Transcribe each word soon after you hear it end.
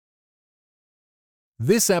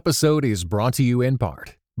This episode is brought to you in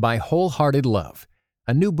part by Wholehearted Love,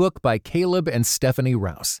 a new book by Caleb and Stephanie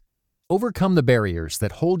Rouse. Overcome the barriers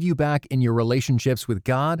that hold you back in your relationships with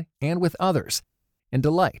God and with others, and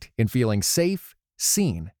delight in feeling safe,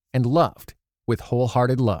 seen, and loved with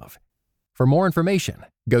Wholehearted Love. For more information,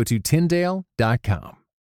 go to Tyndale.com.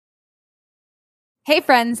 Hey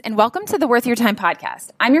friends, and welcome to the Worth Your Time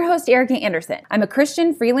podcast. I'm your host, Erica Anderson. I'm a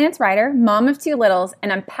Christian freelance writer, mom of two littles,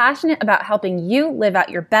 and I'm passionate about helping you live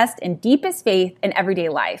out your best and deepest faith in everyday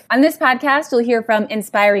life. On this podcast, you'll hear from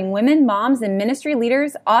inspiring women, moms, and ministry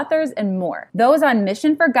leaders, authors, and more. Those on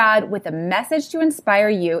mission for God with a message to inspire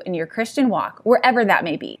you in your Christian walk, wherever that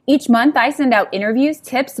may be. Each month, I send out interviews,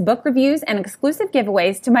 tips, book reviews, and exclusive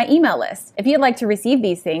giveaways to my email list. If you'd like to receive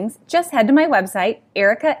these things, just head to my website,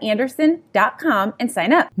 ericaanderson.com, and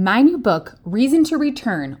sign up. My new book, Reason to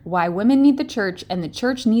Return: Why Women Need the Church and the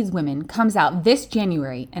Church Needs Women, comes out this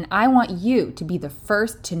January, and I want you to be the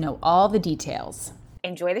first to know all the details.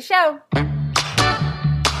 Enjoy the show.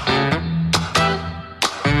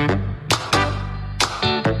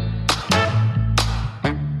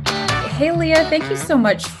 Hey, Leah, thank you so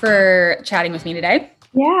much for chatting with me today.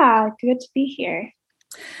 Yeah, good to be here.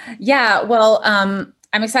 Yeah, well,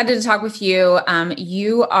 I'm excited to talk with you.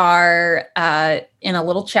 You are in a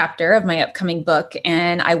little chapter of my upcoming book,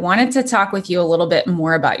 and I wanted to talk with you a little bit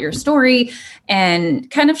more about your story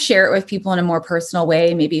and kind of share it with people in a more personal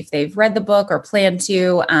way, maybe if they've read the book or plan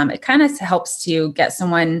to. It kind of helps to get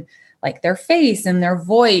someone like their face and their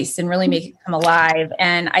voice and really make it come alive.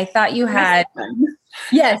 And I thought you had,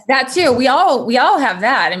 yes, that too. We all have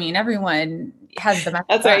that. I mean, everyone has the message.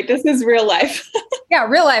 That's right. This is real life. Yeah,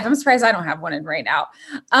 real life. I'm surprised I don't have one in right now.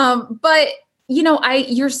 But you know,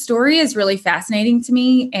 your story is really fascinating to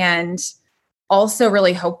me and also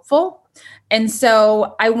really hopeful. And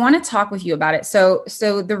so I want to talk with you about it. So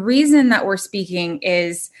the reason that we're speaking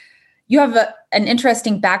is you have an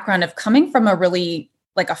interesting background of coming from a really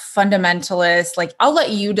like a fundamentalist, like I'll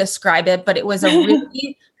let you describe it, but it was a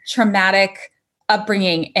really traumatic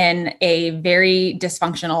upbringing in a very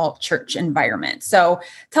dysfunctional church environment. So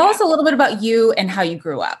tell us a little bit about you and how you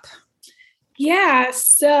grew up. Yeah.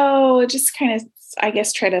 So just kind of, I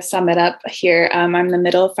guess, try to sum it up here. I'm the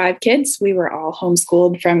middle of 5 kids. We were all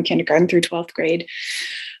homeschooled from kindergarten through 12th grade.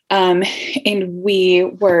 And we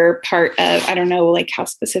were part of, I don't know, like how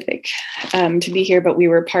specific to be here, but we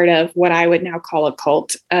were part of what I would now call a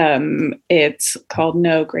cult. It's called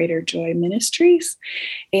No Greater Joy Ministries.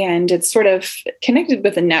 And it's sort of connected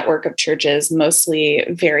with a network of churches, mostly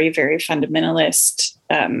very, very fundamentalist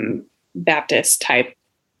Baptist type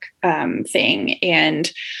thing.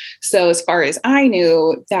 And so as far as I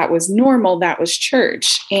knew, that was normal, that was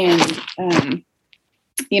church. And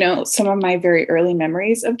you know, some of my very early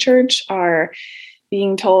memories of church are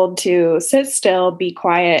being told to sit still, be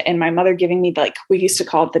quiet. And my mother giving me, like, we used to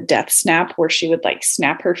call it the death snap, where she would like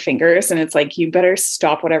snap her fingers. And it's like, you better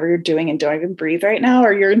stop whatever you're doing and don't even breathe right now,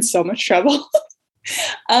 or you're in so much trouble.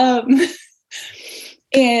 And,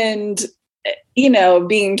 you know,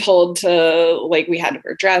 being told to, like, we had to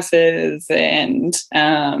wear dresses and,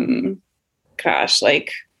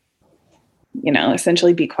 like, you know,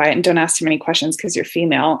 essentially be quiet and don't ask too many questions because you're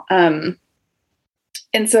female. And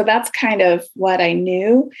so that's kind of what I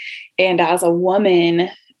knew. And as a woman,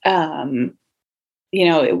 you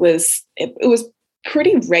know, it was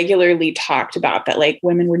pretty regularly talked about that, like,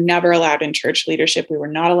 women were never allowed in church leadership. We were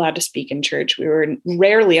not allowed to speak in church. We were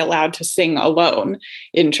rarely allowed to sing alone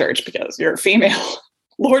in church because you're a female.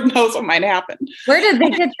 Lord knows what might happen. Where did they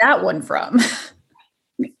get that one from?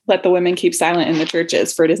 Let the women keep silent in the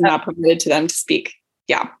churches, for it is not permitted to them to speak.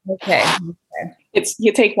 Yeah. Okay. It's,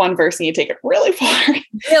 you take one verse and you take it really far.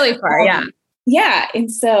 Really far. Yeah. Yeah.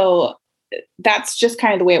 And so that's just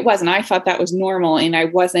kind of the way it was. And I thought that was normal, and I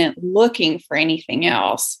wasn't looking for anything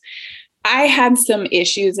else. I had some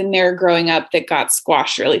issues in there growing up that got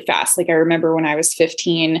squashed really fast. Like, I remember when I was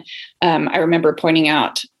 15, I remember pointing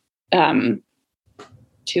out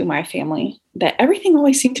to my family that everything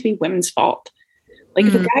always seemed to be women's fault. Like,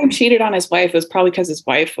 if a guy cheated on his wife, it was probably because his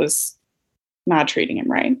wife was not treating him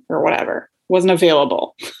right or whatever, wasn't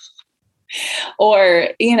available. Or,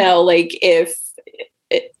 you know, like if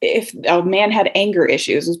a man had anger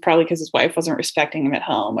issues, it was probably because his wife wasn't respecting him at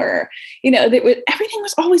home, or, you know, everything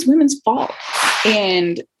was always women's fault.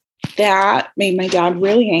 And that made my dad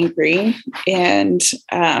really angry. And,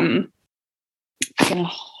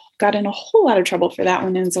 got in a whole lot of trouble for that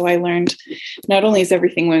one. And so I learned not only is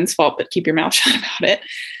everything women's fault, but keep your mouth shut about it.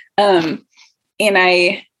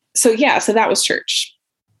 So that was church.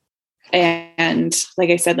 And like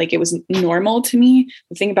I said, like, it was normal to me.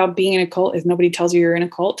 The thing about being in a cult is nobody tells you you're in a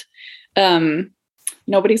cult.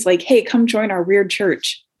 Nobody's like, hey, come join our weird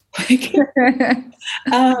church. Like,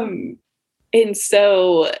 and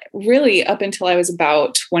so really up until I was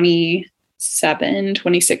about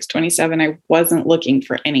 26, 27, I wasn't looking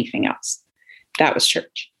for anything else. That was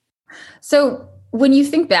church. So when you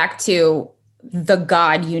think back to the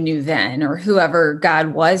God you knew then, or whoever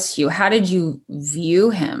God was to you, how did you view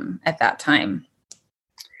him at that time?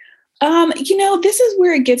 This is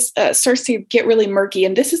where it gets starts to get really murky.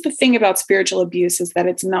 And this is the thing about spiritual abuse, is that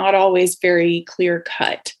it's not always very clear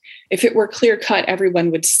cut. If it were clear cut,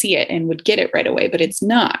 everyone would see it and would get it right away, but it's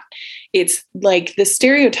not. It's like the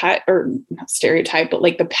stereotype, or not stereotype, but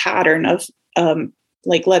like the pattern of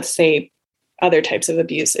like, let's say other types of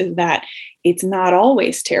abuse, is that it's not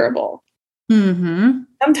always terrible. Mm-hmm.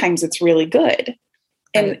 Sometimes it's really good.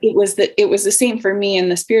 And it was the same for me in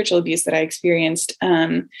the spiritual abuse that I experienced.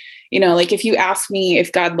 Like if you asked me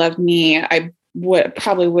if God loved me, I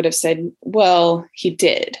probably would have said, well, he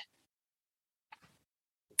did.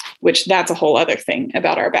 Which that's a whole other thing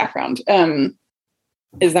about our background,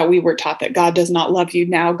 is that we were taught that God does not love you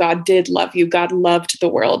now. God did love you. God loved the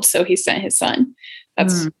world, so he sent his son.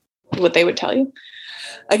 That's what they would tell you.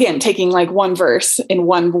 Again, taking like one verse in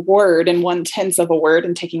one word and 1/10 of a word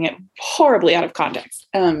and taking it horribly out of context.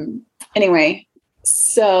 Anyway,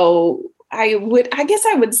 so I guess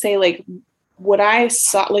I would say like what I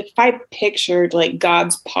saw, like if I pictured like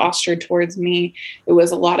God's posture towards me, it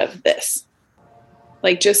was a lot of this,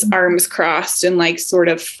 like just arms crossed and like sort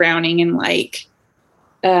of frowning and like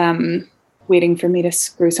waiting for me to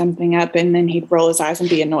screw something up. And then he'd roll his eyes and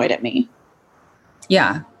be annoyed at me.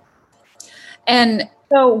 Yeah. And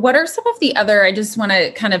so what are some of the other, I just want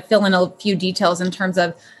to kind of fill in a few details in terms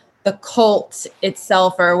of the cult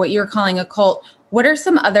itself, or what you're calling a cult. What are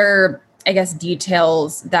some other, I guess,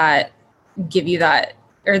 details that give you that,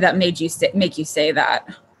 or that make you say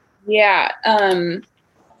that? Yeah.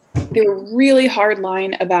 They were really hard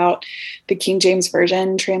line about the King James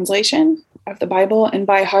Version translation of the Bible. And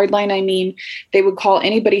by hard line, I mean, they would call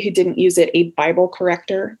anybody who didn't use it a Bible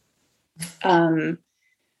corrector.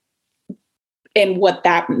 And what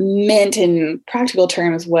that meant in practical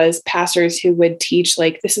terms was pastors who would teach,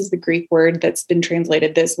 like, this is the Greek word that's been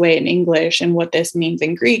translated this way in English, and what this means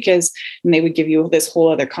in Greek is, and they would give you this whole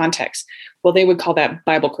other context. Well, they would call that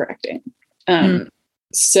Bible correcting.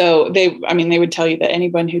 So they would tell you that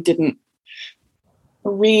anyone who didn't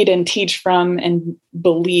read and teach from and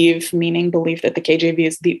believe, meaning believe that the KJV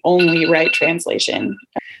is the only right translation.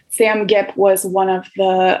 Sam Gipp was one of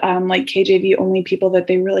the KJV only people that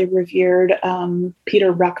they really revered.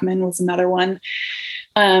 Peter Ruckman was another one.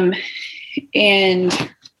 And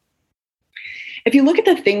if you look at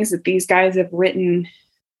the things that these guys have written,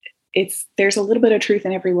 there's a little bit of truth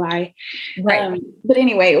in every lie. Right. But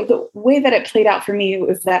anyway, the way that it played out for me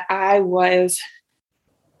was that I was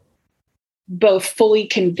both fully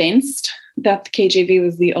convinced that the KJV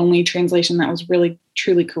was the only translation that was really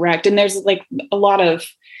truly correct. And there's like a lot of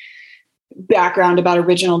background about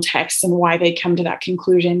original texts and why they come to that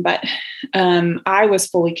conclusion. But I was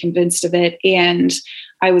fully convinced of it. And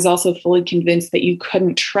I was also fully convinced that you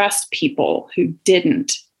couldn't trust people who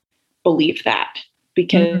didn't believe that,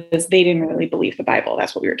 because they didn't really believe the Bible.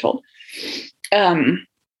 That's what we were told.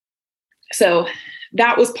 So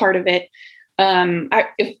that was part of it.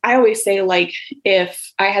 I always say, like,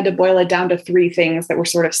 if I had to boil it down to three things that were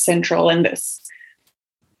sort of central in this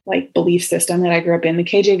like belief system that I grew up in, the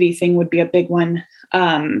KJV thing would be a big one.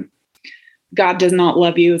 God does not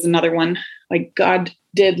love you is another one. Like, God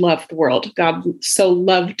did love the world. God so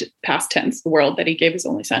loved, past tense, the world that he gave his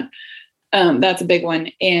only son. That's a big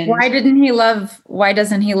one. And why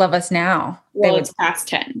doesn't he love us now? Well, it's past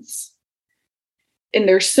tense. And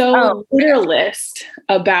they're so literalist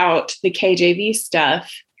about the KJV stuff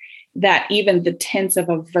that even the tense of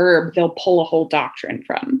a verb, they'll pull a whole doctrine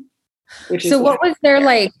from. So what was their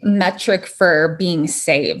like metric for being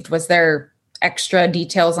saved? Was there extra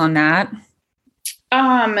details on that?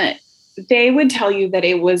 They would tell you that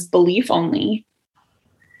it was belief only.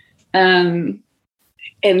 And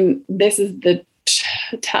this is the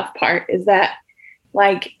tough part, is that,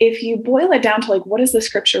 like, if you boil it down to like, what does the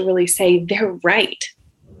scripture really say? They're right.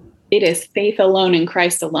 It is faith alone in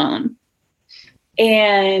Christ alone.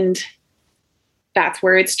 And that's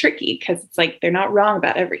where it's tricky, because it's like, they're not wrong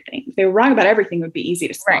about everything. If they were wrong about everything, it would be easy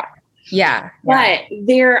to spot. Right. Yeah. But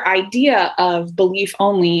their idea of belief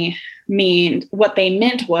only what they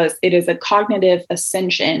meant was it is a cognitive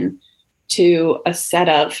ascension to a set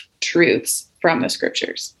of truths from the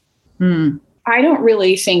scriptures. I don't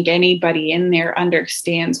really think anybody in there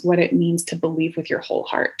understands what it means to believe with your whole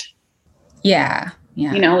heart. Yeah.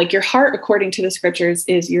 Yeah. Like your heart, according to the scriptures,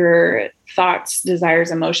 is your thoughts, desires,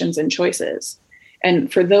 emotions, and choices.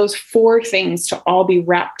 And for those 4 things to all be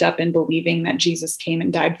wrapped up in believing that Jesus came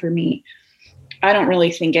and died for me, I don't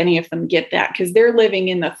really think any of them get that, because they're living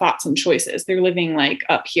in the thoughts and choices. They're living like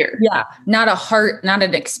up here. Yeah. Not a heart, not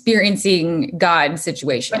an experiencing God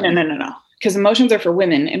situation. No. Because emotions are for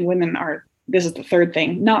women, and women are, this is the third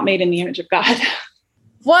thing, not made in the image of God.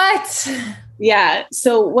 What? Yeah.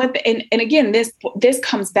 So and again, this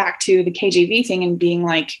comes back to the KJV thing and being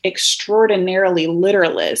like extraordinarily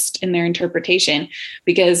literalist in their interpretation,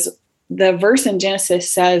 because the verse in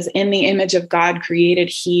Genesis says, in the image of God created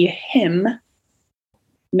he him,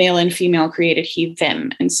 male and female created he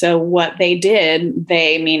them. And so what they did,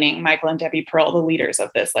 they, meaning Michael and Debbie Pearl, the leaders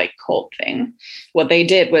of this like cult thing, what they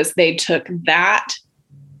did was they took that.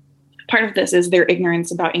 Part of this is their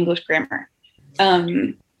ignorance about English grammar.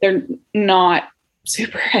 They're not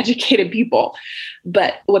super educated people,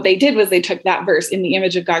 but what they did was they took that verse, in the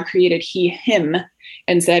image of God created he him,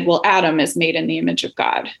 and said, well, Adam is made in the image of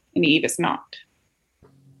God and Eve is not.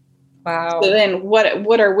 Wow. So then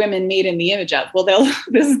what are women made in the image of? Well,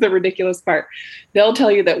 this is the ridiculous part. They'll tell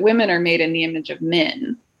you that women are made in the image of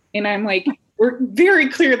men. And I'm like, we're very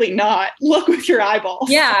clearly not. Look with your eyeballs.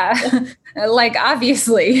 Yeah. Like,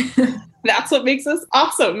 obviously. That's what makes us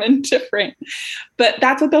awesome and different. But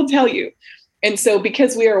that's what they'll tell you. And so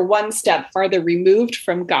because we are one step farther removed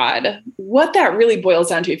from God, what that really boils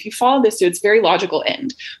down to, if you follow this to its very logical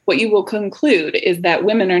end, what you will conclude is that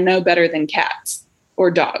women are no better than cats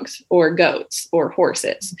or dogs or goats or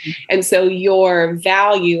horses. Mm-hmm. And so your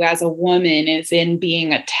value as a woman is in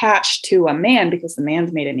being attached to a man, because the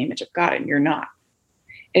man's made in the image of God and you're not.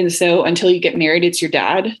 And so until you get married, it's your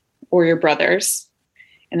dad or your brothers.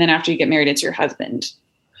 And then after you get married, it's your husband.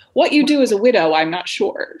 What you do as a widow, I'm not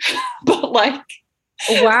sure. But like,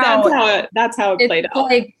 wow, that's how it played out.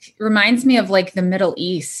 Like, reminds me of like the Middle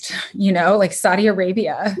East, like Saudi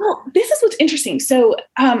Arabia. Well, this is what's interesting. So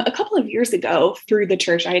a couple of years ago, through the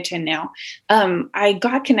church I attend now, I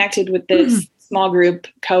got connected with this small group,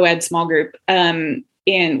 co-ed small group,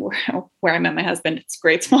 in where I met my husband. It's a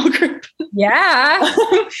great small group. Yeah.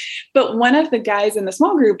 But one of the guys in the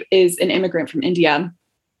small group is an immigrant from India.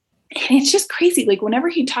 And it's just crazy. Like whenever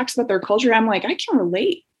he talks about their culture, I'm like, I can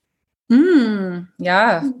relate.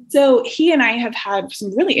 Yeah. So he and I have had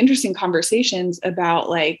some really interesting conversations about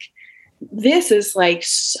like, this is like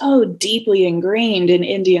so deeply ingrained in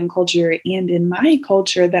Indian culture and in my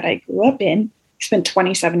culture that I grew up in. I spent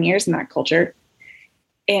 27 years in that culture.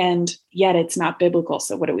 And yet it's not biblical.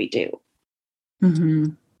 So what do we do?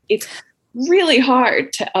 Mm-hmm. It's really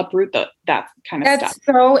hard to uproot that kind of stuff. That's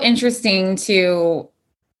so interesting to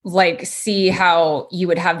like see how you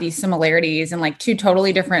would have these similarities in like 2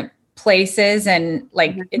 totally different places and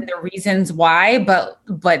like in the reasons why, but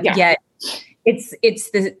yet it's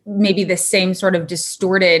the maybe the same sort of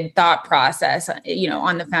distorted thought process,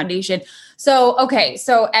 on the foundation. So, okay.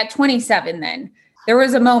 So at 27, then there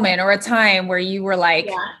was a moment or a time where you were like,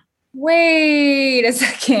 wait a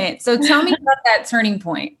second. So tell me about that turning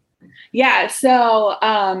point. Yeah. So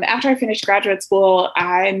after I finished graduate school,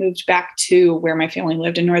 I moved back to where my family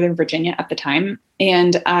lived in Northern Virginia at the time.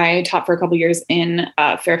 And I taught for a couple of years in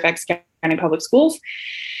Fairfax County Public Schools.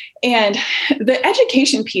 And the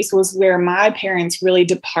education piece was where my parents really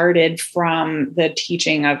departed from the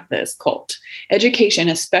teaching of this cult. Education,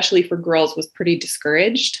 especially for girls, was pretty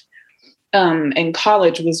discouraged. And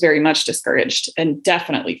college was very much discouraged, and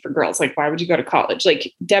definitely for girls. Like, why would you go to college?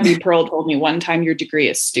 Like Debbie Pearl told me one time, your degree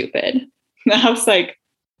is stupid. And I was like,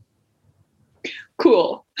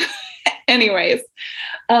 cool. Anyways.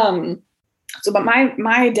 But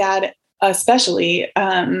my dad, especially,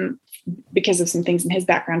 because of some things in his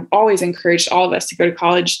background, always encouraged all of us to go to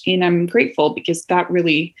college. And I'm grateful because that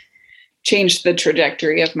really changed the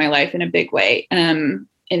trajectory of my life in a big way.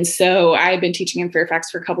 And so I had been teaching in Fairfax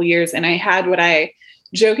for a couple of years, and I had what I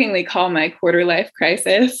jokingly call my quarter life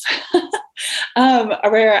crisis,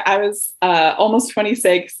 where I was almost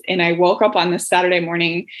 26, and I woke up on this Saturday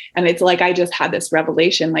morning, and it's like I just had this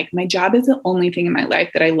revelation, like my job is the only thing in my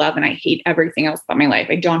life that I love, and I hate everything else about my life.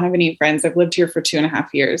 I don't have any friends. I've lived here for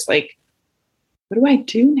 2.5 years. Like, what do I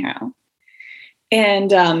do now?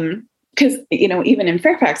 And because, even in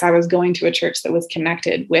Fairfax, I was going to a church that was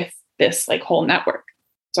connected with this like whole network.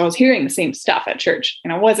 So I was hearing the same stuff at church,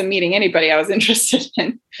 and I wasn't meeting anybody I was interested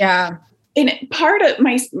in. Yeah. And part of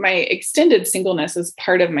my extended singleness is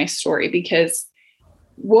part of my story, because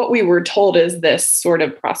what we were told is this sort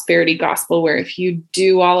of prosperity gospel, where if you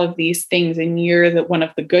do all of these things and you're one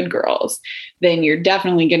of the good girls, then you're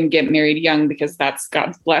definitely going to get married young because that's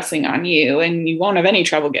God's blessing on you, and you won't have any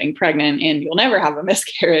trouble getting pregnant, and you'll never have a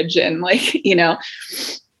miscarriage. And like,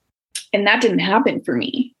 and that didn't happen for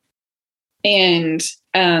me. And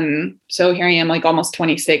so here I am, like almost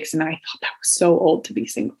 26, and I thought that was so old to be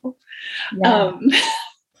single. Yeah.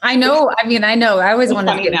 I know. I always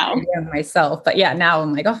wanted to get married young myself, but yeah, now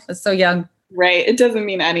I'm like, oh, that's so young. Right. It doesn't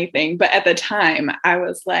mean anything. But at the time I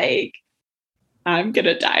was like, I'm going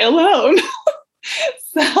to die alone.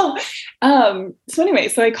 So anyway,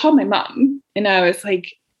 so I called my mom and I was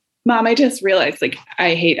like, Mom, I just realized like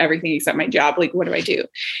I hate everything except my job. Like, what do I do?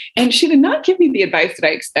 And she did not give me the advice that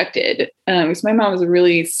I expected. Because my mom was a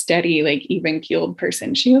really steady, like even-keeled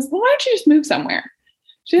person. She goes, well, why don't you just move somewhere?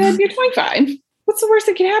 She said, you're 25. What's the worst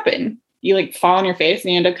that could happen? You like fall on your face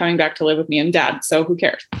and you end up coming back to live with me and Dad. So who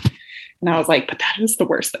cares? And I was like, but that is the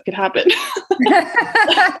worst that could happen.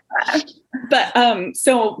 But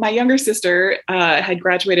so my younger sister had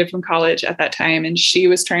graduated from college at that time, and she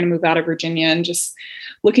was trying to move out of Virginia and just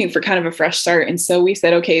looking for kind of a fresh start. And so we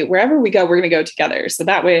said, okay, wherever we go, we're going to go together. So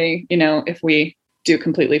that way, if we do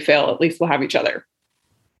completely fail, at least we'll have each other.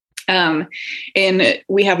 And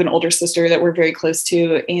we have an older sister that we're very close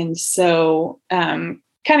to. And so kind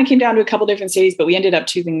of came down to a couple different cities, but we ended up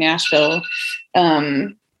choosing Nashville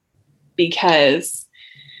because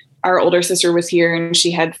our older sister was here and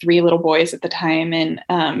she had 3 little boys at the time.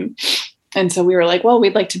 And so we were like, well,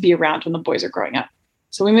 we'd like to be around when the boys are growing up.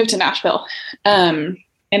 So we moved to Nashville.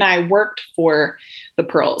 And I worked for the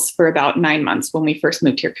Pearls for about 9 months when we first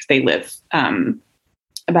moved here, because they live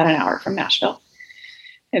about an hour from Nashville.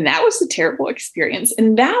 And that was a terrible experience.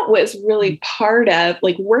 And that was really part of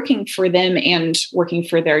like working for them and working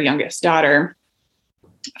for their youngest daughter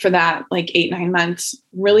for that like 8-9 months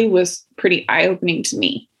really was pretty eye-opening to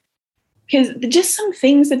me, because just some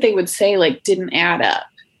things that they would say like didn't add up.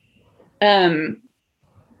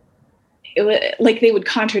 Like they would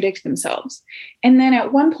contradict themselves. And then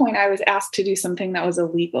at one point I was asked to do something that was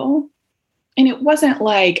illegal, and it wasn't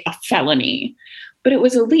like a felony, but it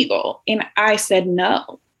was illegal. And I said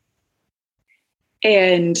no.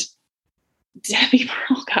 And Debbie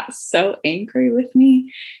Pearl got so angry with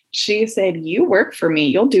me. She said, you work for me.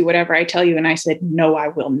 You'll do whatever I tell you. And I said, no, I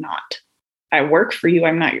will not. I work for you.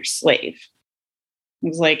 I'm not your slave. I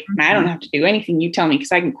was like, I don't have to do anything you tell me,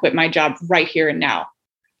 because I can quit my job right here and now.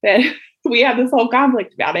 And we had this whole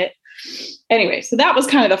conflict about it. Anyway, so that was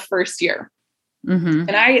kind of the first year. Mm-hmm.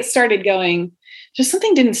 And I started going, just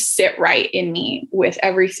something didn't sit right in me with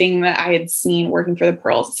everything that I had seen working for the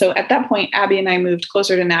Pearls. So at that point, Abby and I moved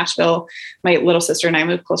closer to Nashville. My little sister and I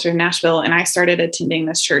moved closer to Nashville, and I started attending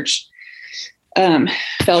this church,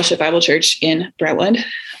 Fellowship Bible Church in Brentwood.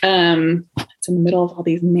 It's in the middle of all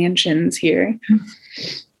these mansions here.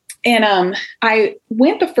 And I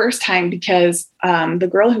went the first time because the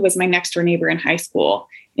girl who was my next door neighbor in high school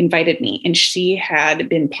invited me, and she had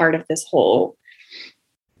been part of this whole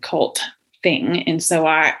cult thing. And so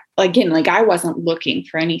I wasn't looking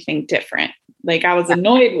for anything different. Like I was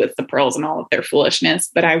annoyed with the Pearls and all of their foolishness,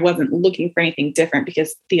 but I wasn't looking for anything different,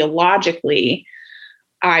 because theologically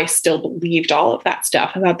I still believed all of that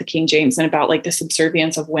stuff about the King James and about like the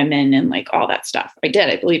subservience of women and like all that stuff. I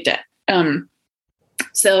believed it.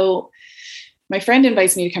 So my friend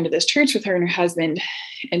invites me to come to this church with her and her husband.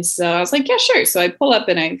 And so I was like, yeah, sure. So I pull up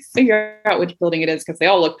and I figure out which building it is, because they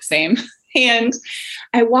all look the same. And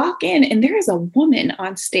I walk in and there is a woman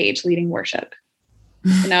on stage leading worship.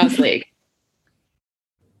 And I was like,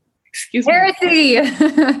 excuse me. Heresy.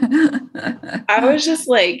 I was just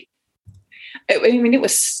like, it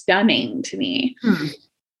was stunning to me.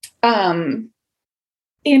 And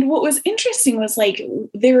what was interesting was like,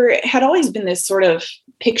 there had always been this sort of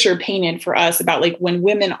picture painted for us about like when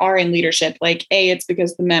women are in leadership, like it's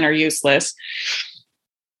because the men are useless.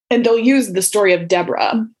 And they'll use the story of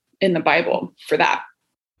Deborah in the Bible for that.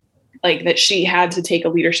 Like that she had to take a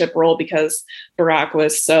leadership role because Barak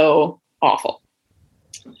was so awful.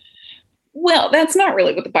 Well, that's not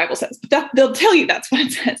really what the Bible says, but they'll tell you that's what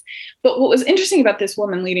it says. But what was interesting about this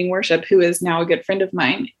woman leading worship, who is now a good friend of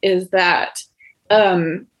mine, is that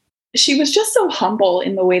she was just so humble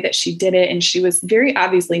in the way that she did it. And she was very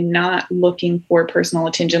obviously not looking for personal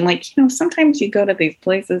attention. Like, sometimes you go to these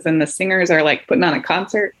places and the singers are like putting on a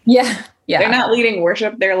concert. Yeah. Yeah. They're not leading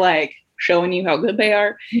worship. They're like showing you how good they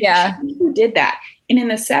are. Yeah. She did that. And in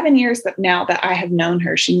the 7 years that I have known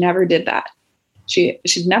her, she never did that.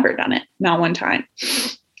 She's never done it. Not one time.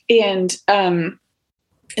 And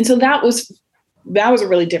so that was that was a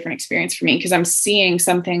really different experience for me, because I'm seeing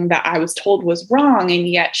something that I was told was wrong, and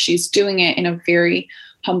yet she's doing it in a very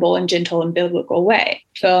humble and gentle and biblical way.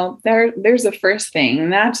 So there's the first thing,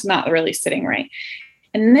 and that's not really sitting right.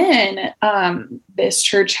 And then this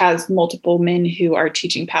church has multiple men who are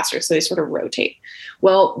teaching pastors, so they sort of rotate.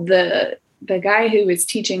 Well, the guy who was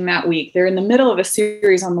teaching that week, they're in the middle of a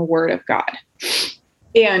series on the Word of God.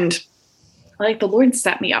 And like, the Lord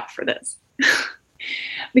set me up for this.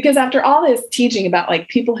 Because after all this teaching about like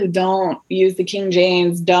people who don't use the King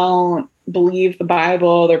James, don't believe the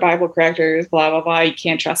Bible, they're Bible correctors, blah, blah, blah, you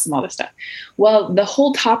can't trust them, all this stuff. Well, the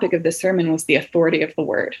whole topic of the sermon was the authority of the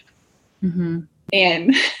Word. Mm-hmm.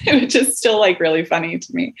 And it was just still like really funny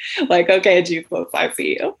to me. Like, okay, Jesus, I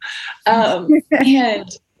see you. And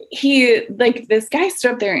he, like, this guy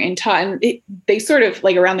stood up there and taught, and they sort of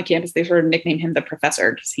like around the campus, they sort of nicknamed him the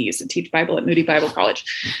professor, because he used to teach Bible at Moody Bible College.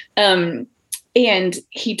 And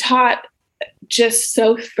he taught just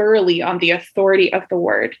so thoroughly on the authority of the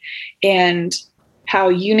Word and how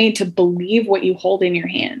you need to believe what you hold in your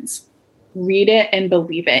hands, read it and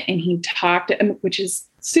believe it. And he talked, which is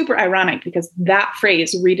super ironic, because that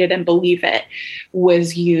phrase, read it and believe it,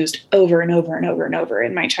 was used over and over and over and over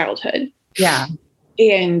in my childhood. Yeah.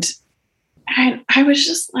 And I was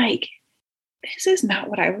just like, this is not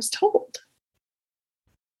what I was told.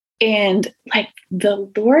 And like, the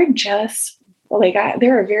Lord just, like,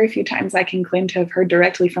 there are very few times I can claim to have heard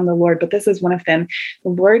directly from the Lord, but this is one of them. The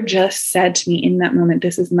Lord just said to me in that moment,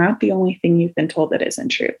 this is not the only thing you've been told that isn't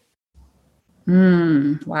true.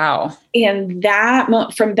 Wow. And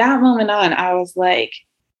from that moment on, I was like,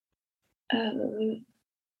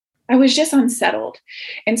 I was just unsettled.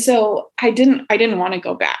 And so I didn't want to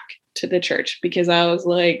go back to the church, because I was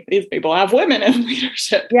like, these people have women in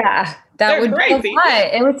leadership. Yeah. That would be a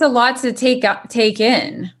lot. It was a lot to take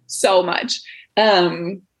in. So much.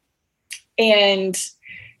 But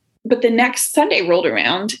the next Sunday rolled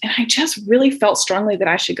around, and I just really felt strongly that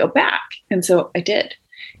I should go back. And so I did.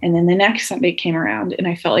 And then the next Sunday came around, and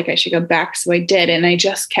I felt like I should go back. So I did. And I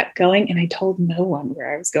just kept going, and I told no one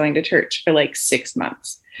where I was going to church for like 6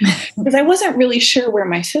 months, because I wasn't really sure where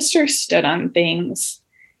my sister stood on things.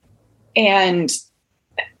 And,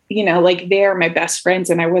 you know, like, they're my best friends,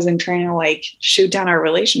 and I wasn't trying to like shoot down our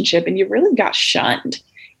relationship. And you really got shunned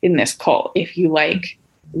in this cult if you like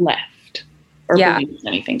left or believed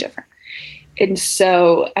anything different. And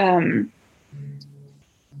so,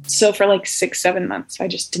 so for like 6-7 months, I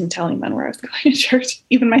just didn't tell anyone where I was going to church,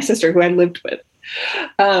 even my sister, who I lived with.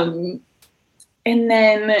 And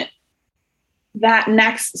then that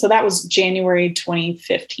was January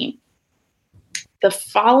 2015. The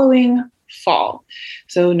following fall,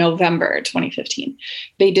 so November 2015,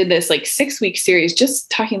 they did this like 6-week series just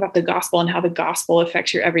talking about the gospel and how the gospel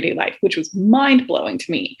affects your everyday life, which was mind blowing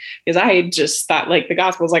to me, because I just thought like the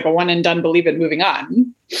gospel was like a one and done, believe it, moving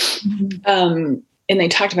on. Mm-hmm. And they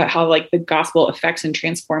talked about how like the gospel affects and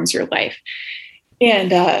transforms your life.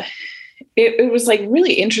 And it was like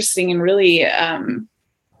really interesting and really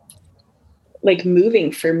like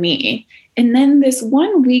moving for me. And then this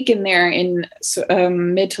one week in there in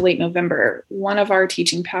mid to late November, one of our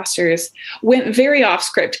teaching pastors went very off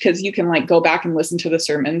script, because you can like go back and listen to the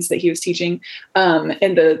sermons that he was teaching. And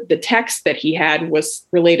the text that he had was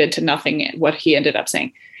related to nothing, what he ended up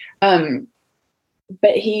saying.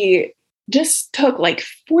 But he just took like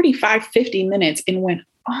 45-50 minutes and went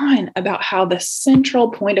on about how the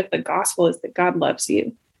central point of the gospel is that God loves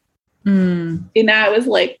you. And I was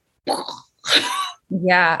like,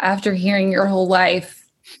 yeah, after hearing your whole life,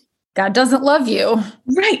 God doesn't love you.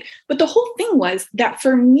 Right. But the whole thing was that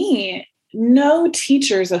for me, no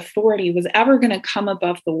teacher's authority was ever going to come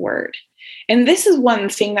above the Word. And this is one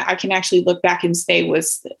thing that I can actually look back and say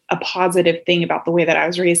was a positive thing about the way that I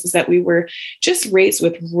was raised, is that we were just raised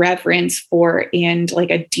with reverence for and like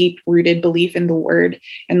a deep rooted belief in the Word,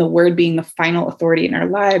 and the Word being the final authority in our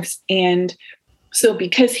lives. And so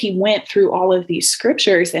because he went through all of these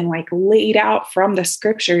scriptures and like laid out from the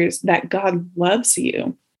scriptures that God loves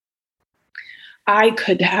you, I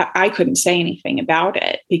couldn't say anything about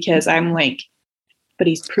it, because I'm like, but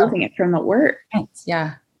he's proving it from the Word.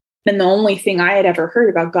 Yeah. And the only thing I had ever heard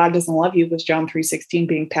about God doesn't love you was John 3:16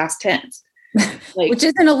 being past tense. Like, which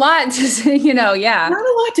isn't a lot to say, not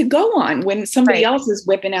a lot to go on when somebody else is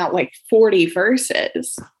whipping out like 40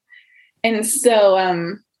 verses. And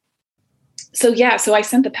so, so I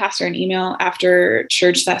sent the pastor an email after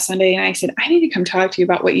church that Sunday, and I said, I need to come talk to you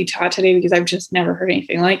about what you taught today, because I've just never heard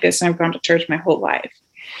anything like this. And I've gone to church my whole life.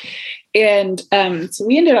 And so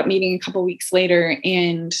we ended up meeting a couple of weeks later,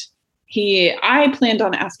 and I planned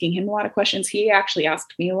on asking him a lot of questions. He actually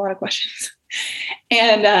asked me a lot of questions.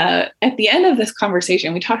 And at the end of this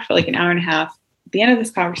conversation, we talked for like an hour and a half. At the end of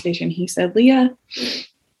this conversation, he said, Leah,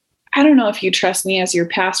 I don't know if you trust me as your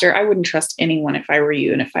pastor. I wouldn't trust anyone if I were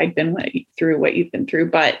you and if I'd been through what you've been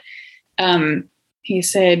through. But he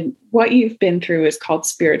said, what you've been through is called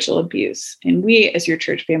spiritual abuse. And we as your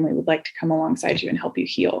church family would like to come alongside you and help you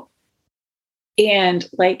heal. And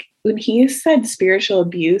like when he said spiritual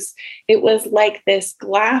abuse, it was like this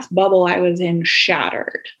glass bubble I was in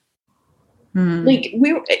shattered. Like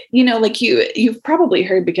you've probably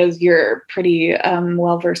heard, because you're pretty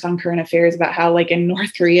well-versed on current affairs, about how like in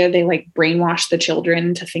North Korea, they like brainwash the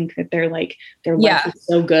children to think that they're like, their life is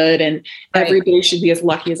so good and everybody should be as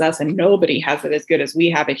lucky as us and nobody has it as good as we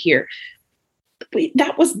have it here.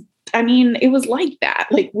 It was like that.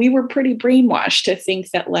 Like we were pretty brainwashed to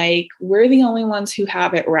think that like, we're the only ones who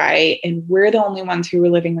have it right. And we're the only ones who are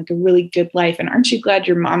living like a really good life. And aren't you glad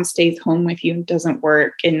your mom stays home with you and doesn't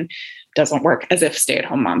work as if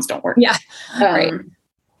stay-at-home moms don't work. Yeah. Right.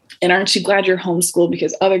 And aren't you glad you're homeschooled,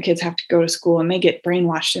 because other kids have to go to school and they get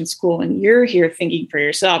brainwashed in school and you're here thinking for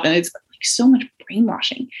yourself. And it's like so much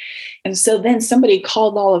brainwashing. And so then somebody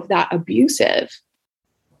called all of that abusive,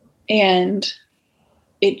 and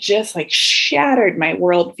it just like shattered my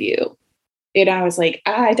worldview. And I was like,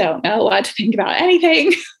 I don't know what to think about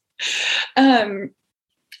anything. And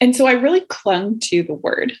so I really clung to the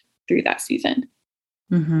word through that season.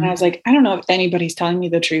 And I was like, I don't know if anybody's telling me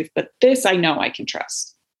the truth, but this I know I can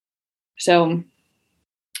trust. So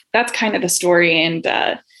that's kind of the story. And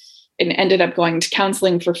ended up going to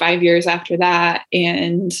counseling for 5 years after that.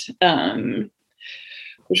 And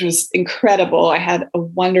which was incredible. I had a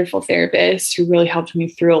wonderful therapist who really helped me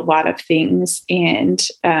through a lot of things. And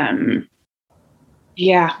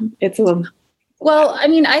it's a little. Well, I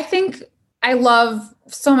mean, I think I love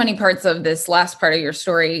so many parts of this last part of your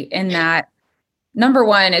story, in that, number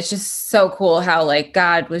one, it's just so cool how like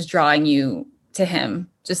God was drawing you to him,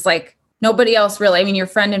 just like nobody else really. I mean, your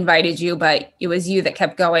friend invited you, but it was you that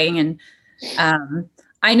kept going. And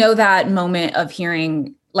I know that moment of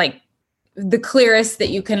hearing like the clearest that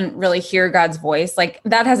you can really hear God's voice. Like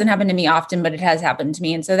that hasn't happened to me often, but it has happened to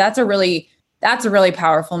me. And so that's a really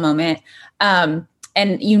powerful moment. And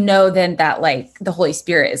then that like the Holy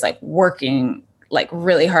Spirit is like working like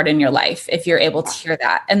really hard in your life if you're able to hear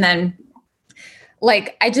that. And then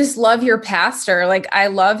like, I just love your pastor. Like, I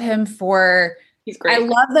love him he's great. I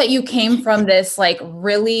love that you came from this like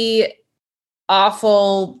really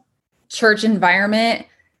awful church environment.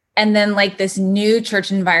 And then like this new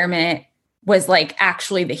church environment was like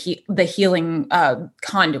actually the healing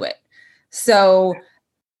conduit. So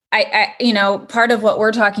I part of what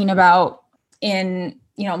we're talking about in,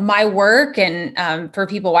 my work and for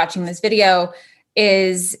people watching this video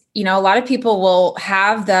is, a lot of people will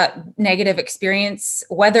have that negative experience,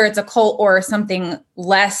 whether it's a cult or something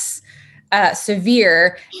less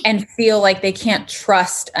severe, and feel like they can't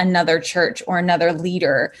trust another church or another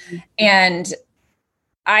leader. And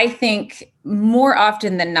I think more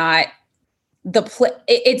often than not,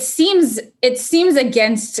 it seems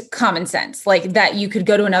against common sense, like that you could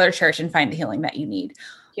go to another church and find the healing that you need.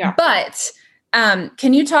 Yeah. But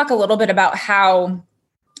can you talk a little bit about how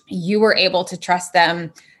you were able to trust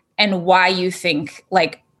them and why you think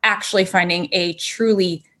like actually finding a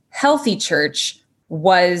truly healthy church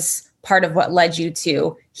was part of what led you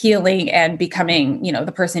to healing and becoming,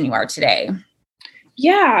 the person you are today?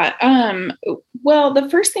 Yeah. Well, the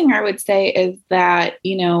first thing I would say is that,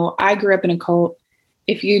 I grew up in a cult.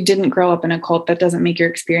 If you didn't grow up in a cult, that doesn't make your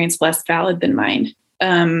experience less valid than mine.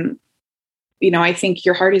 I think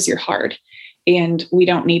your heart is your heart. And we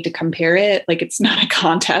don't need to compare it. Like, it's not a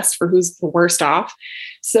contest for who's the worst off.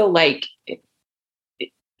 So like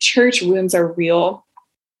church wounds are real.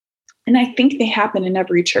 And I think they happen in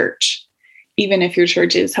every church, even if your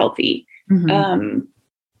church is healthy. Mm-hmm.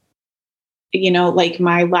 Like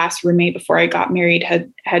my last roommate before I got married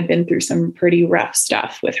had been through some pretty rough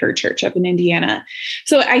stuff with her church up in Indiana.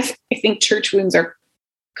 So I think church wounds are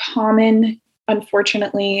common,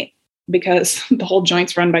 unfortunately, because the whole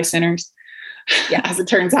joint's run by sinners. Yeah, as it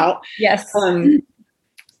turns out. Yes. And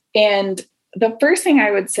the first thing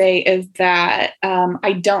I would say is that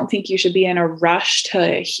I don't think you should be in a rush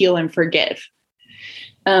to heal and forgive.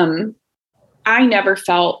 I never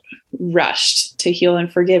felt rushed to heal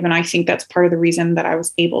and forgive. And I think that's part of the reason that I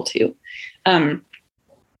was able to. I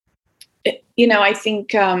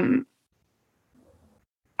think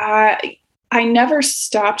I never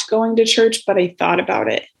stopped going to church, but I thought about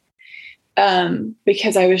it.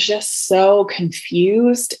 Because I was just so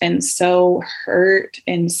confused and so hurt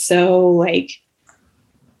and so like,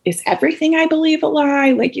 is everything I believe a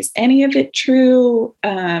lie? Like, is any of it true?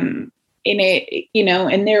 in it,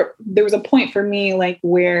 and there was a point for me, like,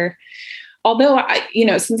 where, although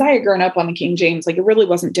since I had grown up on the King James, like, it really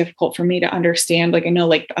wasn't difficult for me to understand. Like, I know,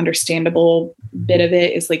 like, the understandable bit of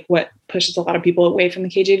it is like what pushes a lot of people away from the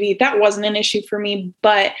KJV. That wasn't an issue for me,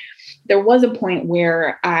 but there was a point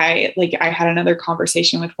where I had another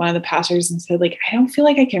conversation with one of the pastors and said, like, I don't feel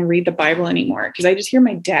like I can read the Bible anymore because I just hear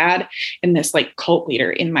my dad and this like cult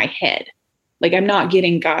leader in my head. Like, I'm not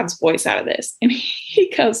getting God's voice out of this. And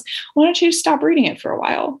he goes, why don't you stop reading it for a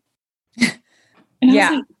while? And I was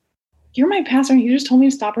like, you're my pastor and you just told me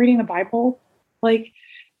to stop reading the Bible. Like,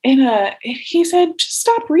 and he said, just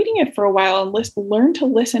stop reading it for a while and learn to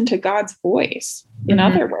listen to God's voice in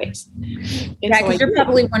other ways. And because you're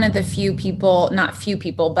probably one of the few people, not few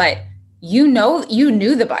people, but you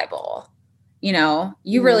knew the Bible,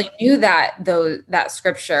 you really knew that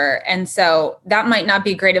scripture. And so that might not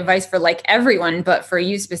be great advice for like everyone, but for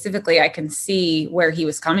you specifically, I can see where he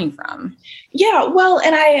was coming from. Yeah. Well,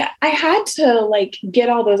 and I had to like get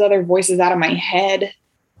all those other voices out of my head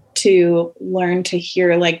to learn to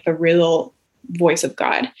hear like the real voice of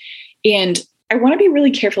God. And I want to be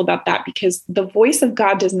really careful about that because the voice of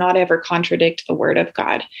God does not ever contradict the word of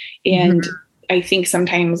God. And I think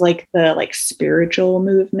sometimes like the like spiritual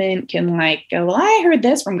movement can like go, well, I heard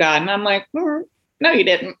this from God. And I'm like, no, you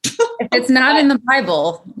didn't. If it's not in the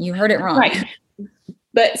Bible, you heard it wrong. Right.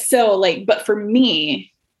 But for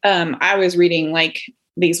me, I was reading like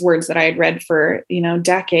these words that I had read for,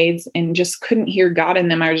 decades and just couldn't hear God in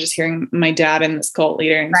them. I was just hearing my dad and this cult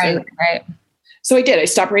leader. And right. So I did. I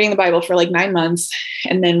stopped reading the Bible for like 9 months.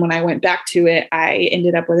 And then when I went back to it, I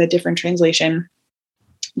ended up with a different translation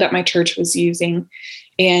that my church was using.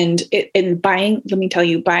 And buying a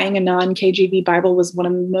non-KJV Bible was one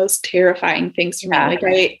of the most terrifying things for me.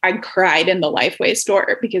 Like I cried in the Lifeway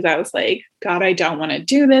store because I was like, God, I don't want to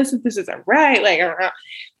do this. If this isn't right. Like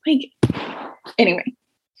anyway.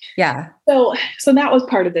 Yeah. So that was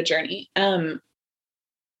part of the journey. I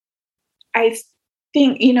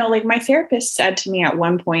think, like my therapist said to me at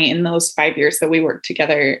one point in those 5 years that we worked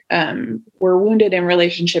together, we're wounded in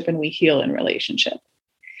relationship and we heal in relationship.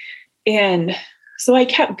 And so I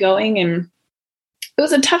kept going, and it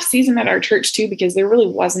was a tough season at our church too, because there really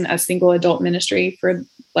wasn't a single adult ministry for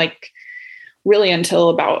like really until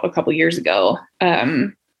about a couple years ago.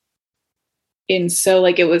 And so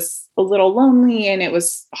like, it was a little lonely and it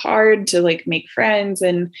was hard to like make friends.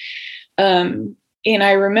 And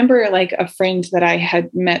I remember like a friend that I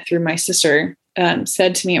had met through my sister,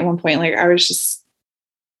 said to me at one point, like, I was just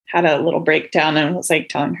had a little breakdown and was like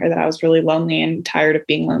telling her that I was really lonely and tired of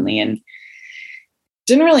being lonely and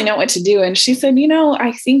didn't really know what to do. And she said,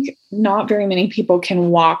 I think not very many people can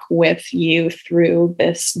walk with you through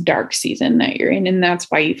this dark season that you're in. And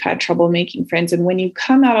that's why you've had trouble making friends. And when you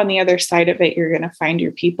come out on the other side of it, you're going to find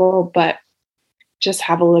your people, but just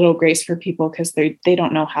have a little grace for people because they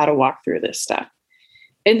don't know how to walk through this stuff.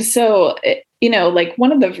 And so, like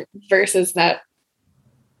one of the verses that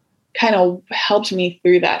kind of helped me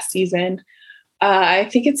through that season, I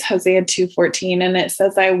think it's Hosea 2:14, and it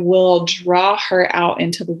says, I will draw her out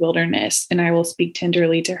into the wilderness and I will speak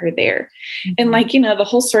tenderly to her there. Mm-hmm. And like, the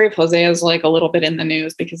whole story of Hosea is like a little bit in the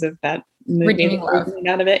news because of that movie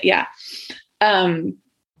out of it. Yeah.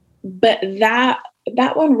 But that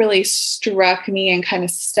one really struck me and kind of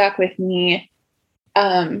stuck with me.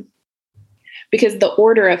 Because the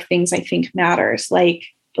order of things I think matters. Like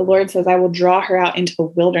the Lord says, I will draw her out into the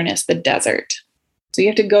wilderness, the desert. So you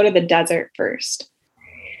have to go to the desert first.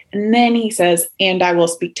 And then he says, and I will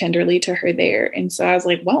speak tenderly to her there. And so I was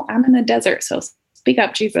like, well, I'm in the desert. So speak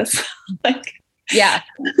up, Jesus. Yeah.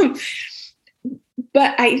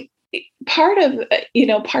 But part of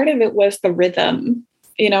it was the rhythm.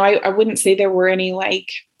 I wouldn't say there were any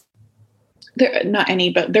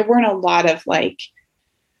but there weren't a lot of like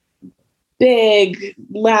big,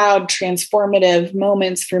 loud, transformative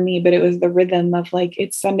moments for me, but it was the rhythm of like,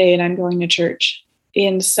 it's Sunday and I'm going to church.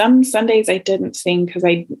 And some Sundays I didn't sing because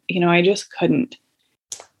I just couldn't.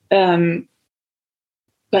 But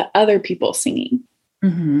other people singing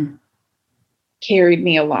carried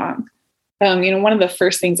me along. One of the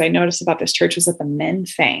first things I noticed about this church was that the men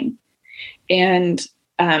sang. And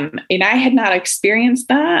I had not experienced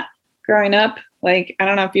that growing up. Like, I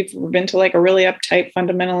don't know if you've ever been to like a really uptight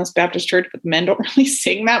fundamentalist Baptist church, but men don't really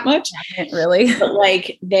sing that much. Really? But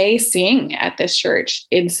like they sing at this church.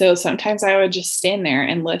 And so sometimes I would just stand there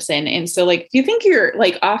and listen. And so like, if you think you're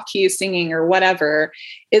like off key singing or whatever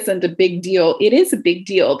isn't a big deal, it is a big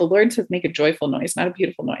deal. The Lord says, make a joyful noise, not a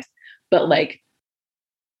beautiful noise. But like,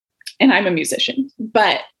 and I'm a musician,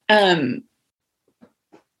 but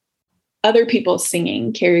other people's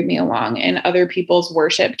singing carried me along, and other people's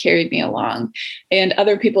worship carried me along, and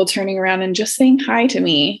other people turning around and just saying hi to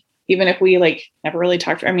me, even if we like never really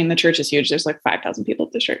talked. I mean, the church is huge. There's like 5,000 people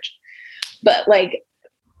at the church, but like,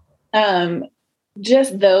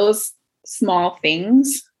 just those small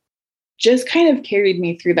things just kind of carried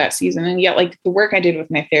me through that season. And yet, like, the work I did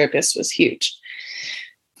with my therapist was huge.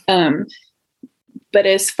 But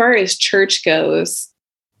as far as church goes,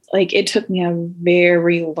 like, it took me a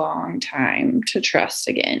very long time to trust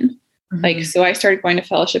again. Mm-hmm. Like, so I started going to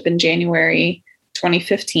fellowship in January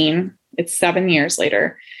 2015. It's 7 years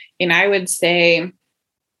later. And I would say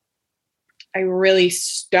I really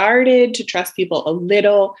started to trust people a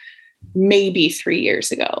little, maybe 3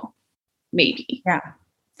 years ago, maybe. Yeah.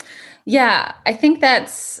 Yeah. I think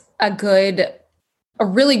that's a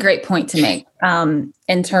really great point to make,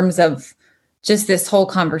 in terms of just this whole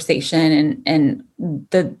conversation and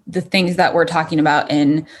the things that we're talking about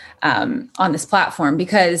on this platform,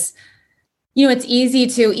 because, you know, it's easy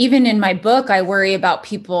to, even in my book, I worry about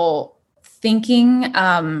people thinking,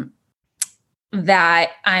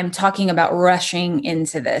 that I'm talking about rushing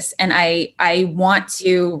into this. And I want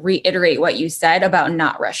to reiterate what you said about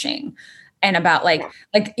not rushing, and about like,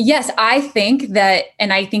 yes, I think that,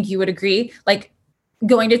 and I think you would agree, like,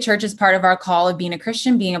 going to church is part of our call of being a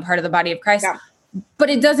Christian, being a part of the body of Christ. Yeah. But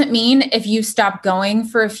it doesn't mean if you stop going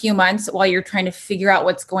for a few months while you're trying to figure out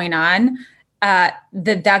what's going on,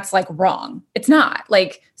 that's like wrong. It's not.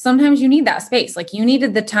 Like, sometimes you need that space. Like, you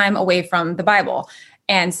needed the time away from the Bible.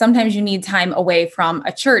 And sometimes you need time away from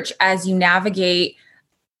a church as you navigate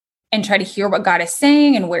and try to hear what God is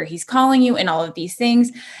saying and where he's calling you and all of these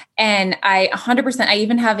things. And I 100%, I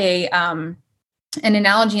even have an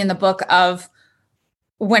analogy in the book of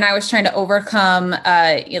when I was trying to overcome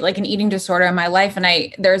like an eating disorder in my life.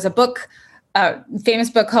 And there's a famous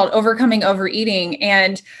book called Overcoming Overeating.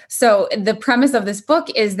 And so the premise of this book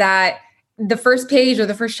is that the first page or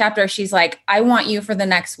the first chapter, she's like, I want you for the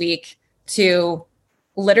next week to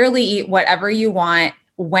literally eat whatever you want,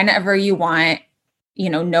 whenever you want, you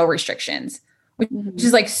know, no restrictions, which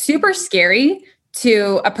is like super scary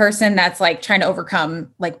to a person that's like trying to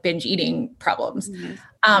overcome like binge eating problems.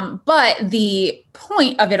 Mm-hmm. But the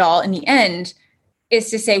point of it all in the end is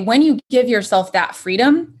to say, when you give yourself that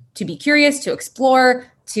freedom to be curious, to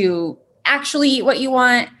explore, to actually eat what you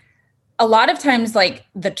want, a lot of times like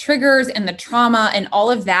the triggers and the trauma and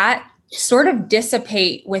all of that sort of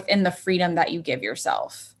dissipate within the freedom that you give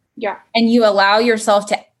yourself. Yeah. And you allow yourself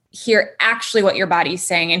to hear actually what your body's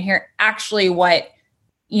saying and hear actually what,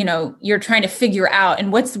 you know, you're trying to figure out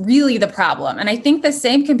and what's really the problem. And I think the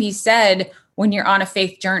same can be said when you're on a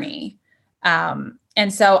faith journey. And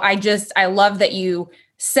so I love that you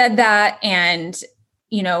said that. And,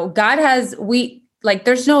 you know,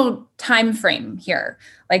 there's no time frame here.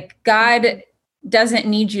 Like, God doesn't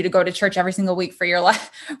need you to go to church every single week for your life,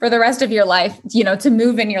 for the rest of your life, you know, to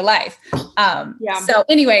move in your life. Yeah. So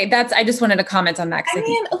anyway, I just wanted to comment on that.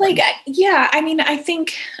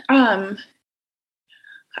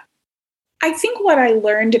 I think what I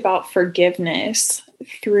learned about forgiveness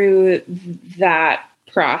through that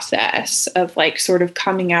process of like sort of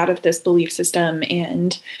coming out of this belief system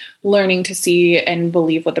and learning to see and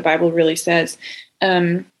believe what the Bible really says.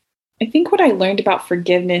 I think what I learned about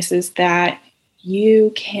forgiveness is that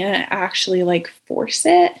you can't actually like force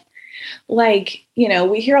it. Like, you know,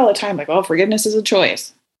 we hear all the time, like, oh, forgiveness is a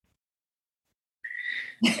choice.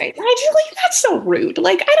 Right? I just like, that's so rude.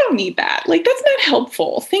 Like, I don't need that. Like, that's not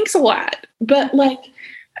helpful. Thanks a lot. But like,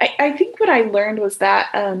 I think what I learned was that,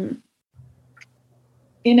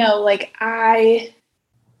 you know, like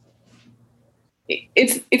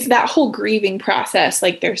it's that whole grieving process.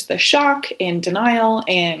 Like, there's the shock and denial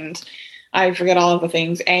and I forget all of the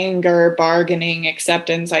things, anger, bargaining,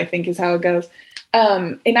 acceptance, I think is how it goes.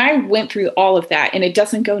 And I went through all of that, and it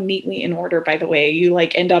doesn't go neatly in order, by the way. You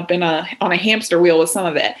like end up on a hamster wheel with some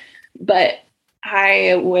of it. But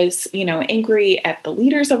I was, you know, angry at the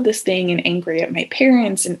leaders of this thing and angry at my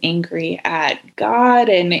parents and angry at God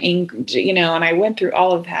and angry, you know, and I went through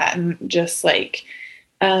all of that and just like,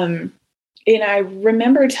 and I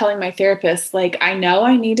remember telling my therapist, like, I know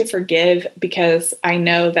I need to forgive because I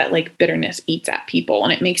know that like bitterness eats at people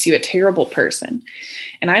and it makes you a terrible person.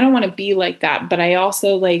 And I don't want to be like that. But I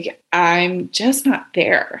also like, I'm just not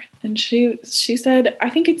there. And she said, I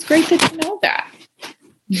think it's great that you know that.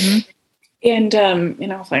 Mm-hmm. And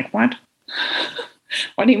I was like, what?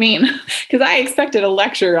 What do you mean? Because I expected a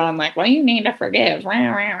lecture on like, well, you need to forgive.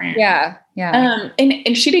 Yeah. Yeah.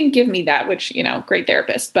 And she didn't give me that, which, you know, great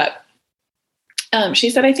therapist, but she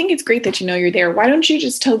said, I think it's great that you know you're there. Why don't you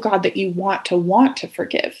just tell God that you want to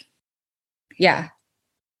forgive? Yeah.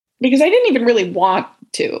 because I didn't even really want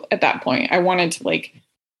to at that point. I wanted to like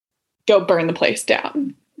go burn the place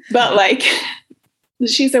down. But like,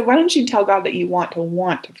 she said, why don't you tell God that you want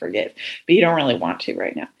to forgive, but you don't really want to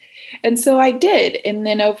right now? And so I did. And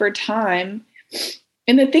then over time,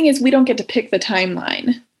 and the thing is, we don't get to pick the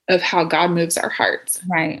timeline of how God moves our hearts.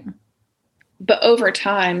 Right. But over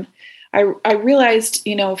time, I realized,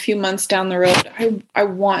 a few months down the road, I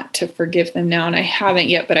want to forgive them now. And I haven't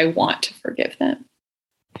yet, but I want to forgive them.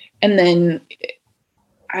 And then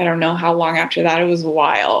I don't know how long after that, it was a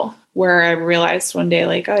while, where I realized one day,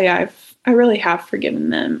 like, oh yeah, I really have forgiven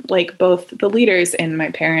them, like both the leaders and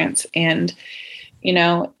my parents. And,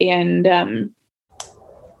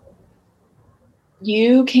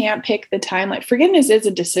 you can't pick the time. Like, forgiveness is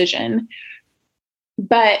a decision,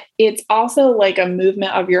 but it's also like a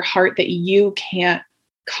movement of your heart that you can't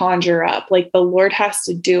conjure up. Like, the Lord has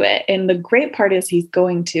to do it. And the great part is he's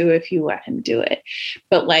going to, if you let him do it.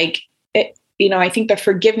 But like, I think the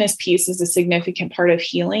forgiveness piece is a significant part of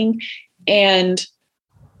healing. And,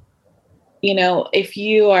 if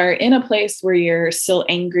you are in a place where you're still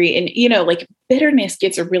angry and, like, bitterness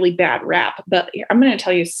gets a really bad rap, but I'm going to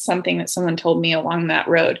tell you something that someone told me along that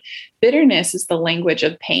road. Bitterness is the language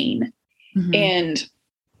of pain. Mm-hmm. And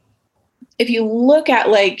if you look at,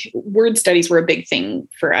 like, word studies were a big thing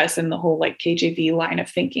for us in the whole like KJV line of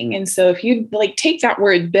thinking. And so if you like take that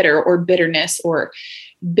word bitter or bitterness or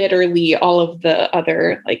bitterly, all of the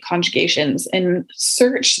other like conjugations, and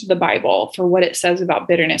search the Bible for what it says about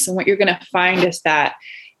bitterness, and what you're going to find is that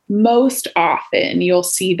most often you'll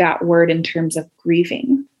see that word in terms of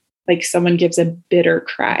grieving. Like, someone gives a bitter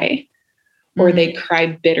cry, or they cry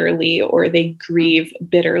bitterly, or they grieve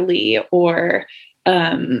bitterly, or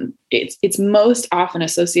it's most often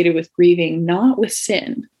associated with grieving, not with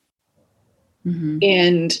sin. Mm-hmm.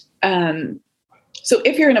 And so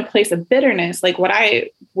if you're in a place of bitterness, like, what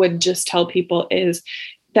I would just tell people is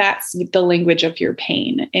that's the language of your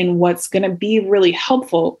pain. And what's going to be really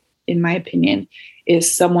helpful, in my opinion,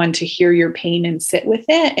 is someone to hear your pain and sit with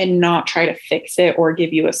it and not try to fix it or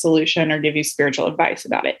give you a solution or give you spiritual advice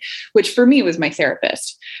about it, which for me was my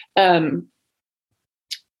therapist.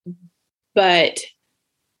 But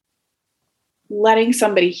letting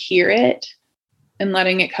somebody hear it and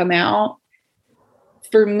letting it come out,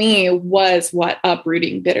 for me, was what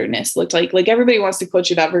uprooting bitterness looked like. Like, everybody wants to quote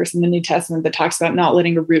you that verse in the New Testament that talks about not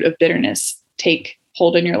letting a root of bitterness take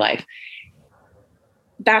hold in your life.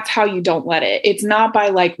 That's how you don't let it. It's not by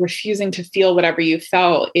like refusing to feel whatever you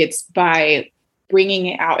felt. It's by bringing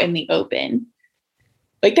it out in the open.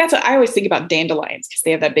 Like, that's what I always think about dandelions, because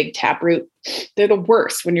they have that big taproot. They're the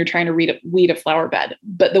worst when you're trying to weed a flower bed.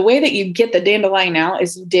 But the way that you get the dandelion out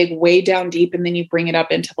is you dig way down deep and then you bring it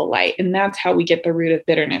up into the light. And that's how we get the root of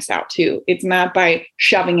bitterness out too. It's not by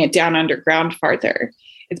shoving it down underground farther.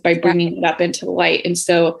 It's by bringing it up into the light. And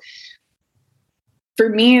so for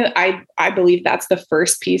me, I believe that's the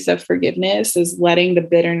first piece of forgiveness, is letting the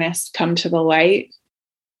bitterness come to the light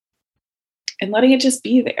and letting it just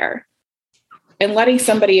be there. And letting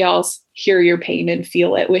somebody else hear your pain and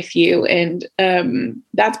feel it with you. And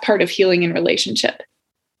that's part of healing in relationship.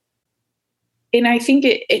 And I think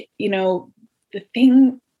it, the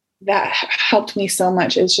thing that helped me so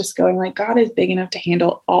much is just going like, God is big enough to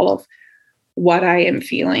handle all of what I am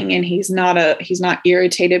feeling. And he's not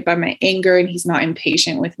irritated by my anger, and he's not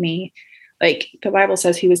impatient with me. Like, the Bible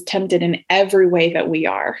says he was tempted in every way that we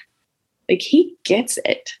are. Like, he gets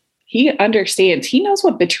it. He understands. He knows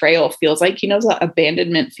what betrayal feels like. He knows what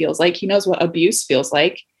abandonment feels like. He knows what abuse feels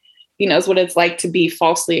like. He knows what it's like to be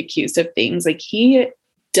falsely accused of things. Like, he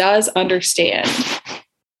does understand.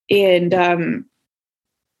 And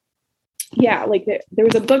like there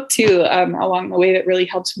was a book too along the way that really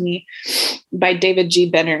helped me by David G.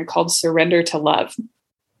 Benner called Surrender to Love.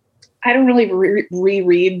 I don't really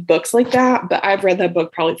reread books like that, but I've read that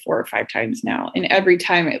book probably 4 or 5 times now. And every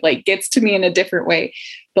time it like gets to me in a different way.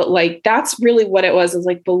 But like, that's really what it was, is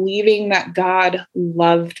like believing that God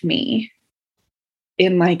loved me.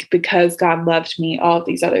 And like, because God loved me, all of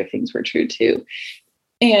these other things were true too.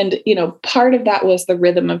 And, part of that was the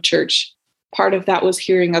rhythm of church. Part of that was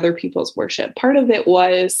hearing other people's worship. Part of it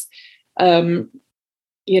was,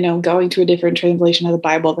 going to a different translation of the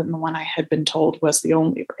Bible than the one I had been told was the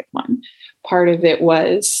only right one. Part of it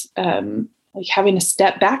was like having to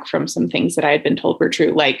step back from some things that I had been told were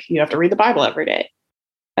true. Like, you have to read the Bible every day.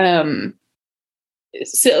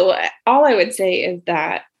 So all I would say is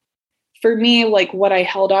that for me, like, what I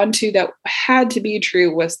held on to that had to be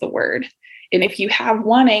true was the word. And if you have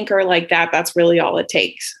one anchor like that, that's really all it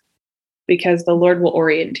takes, because the Lord will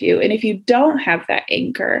orient you. And if you don't have that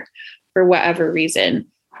anchor for whatever reason,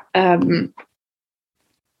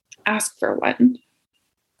 ask for one.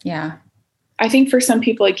 Yeah. I think for some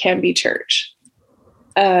people it can be church.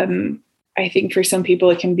 I think for some people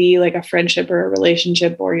it can be like a friendship or a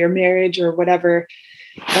relationship or your marriage or whatever.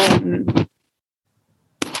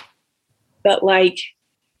 But like,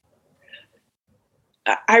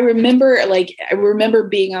 I remember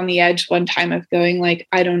being on the edge one time of going like,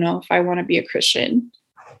 I don't know if I want to be a Christian.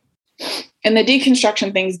 And the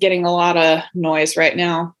deconstruction thing's getting a lot of noise right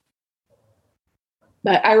now.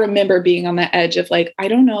 But I remember being on the edge of like, I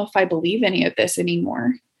don't know if I believe any of this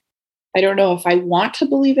anymore. I don't know if I want to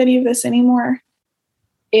believe any of this anymore.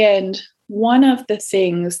 And one of the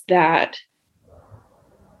things that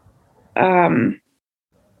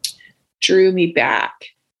drew me back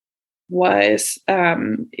was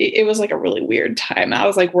it was like a really weird time. I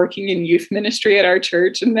was like working in youth ministry at our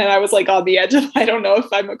church, and then I was like on the edge of, I don't know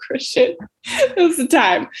if I'm a Christian. It was the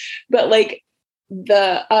time. But like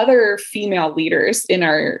the other female leaders in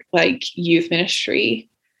our like youth ministry,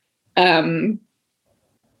 this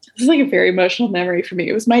is like a very emotional memory for me.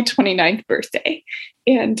 It was my 29th birthday,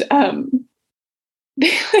 and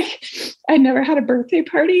they like, I never had a birthday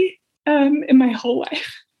party in my whole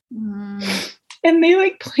life. And they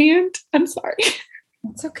like planned, I'm sorry.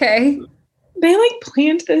 It's okay. They like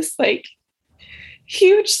planned this like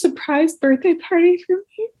huge surprise birthday party for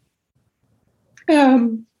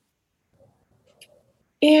me.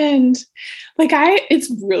 And like,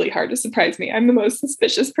 it's really hard to surprise me. I'm the most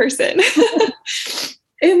suspicious person.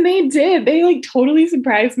 And they like totally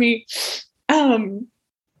surprised me. And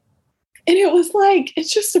it was like,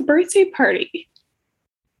 it's just a birthday party.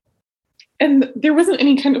 And there wasn't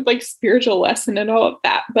any kind of like spiritual lesson in all of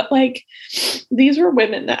that. But like, these were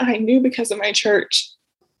women that I knew because of my church.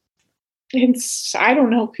 And I don't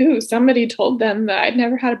know who, somebody told them that I'd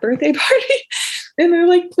never had a birthday party. And they're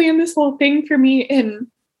like planned this whole thing for me. And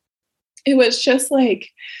it was just like,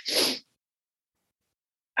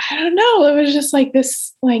 I don't know. It was just like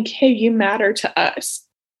this, like, hey, you matter to us.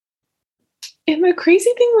 And the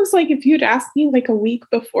crazy thing was like, if you'd asked me like a week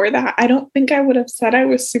before that, I don't think I would have said I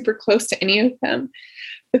was super close to any of them,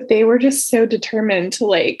 but they were just so determined to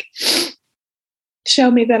like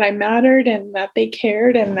show me that I mattered and that they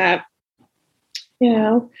cared and that, you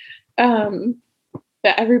know,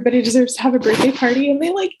 that everybody deserves to have a birthday party. And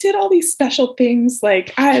they like did all these special things.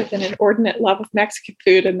 Like I have an inordinate love of Mexican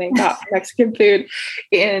food, and they got Mexican food.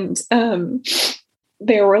 And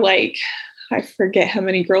there were like, I forget how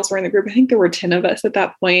many girls were in the group. I think there were 10 of us at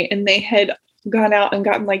that point, and they had gone out and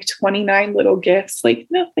gotten like 29 little gifts, like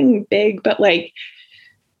nothing big, but like,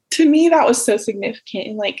 to me, that was so significant.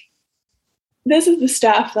 And like, this is the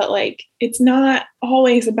stuff that like, it's not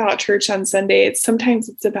always about church on Sunday. Sometimes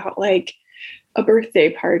it's about like a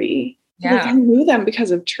birthday party. Yeah. Like, I knew them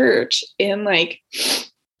because of church. And like,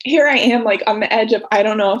 here I am like on the edge of, I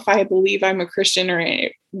don't know if I believe I'm a Christian or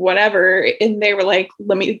whatever. And they were like,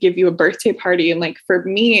 let me give you a birthday party. And like, for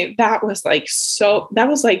me, that was like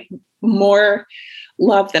more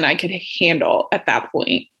love than I could handle at that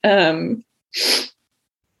point.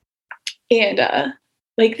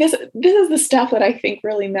 Like this is the stuff that I think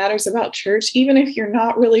really matters about church. Even if you're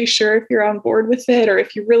not really sure if you're on board with it, or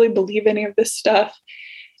if you really believe any of this stuff,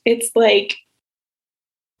 it's like,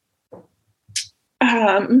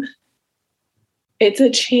 it's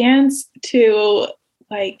a chance to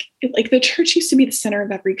like the church used to be the center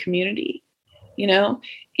of every community, you know?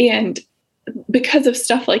 And because of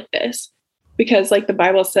stuff like this, because like the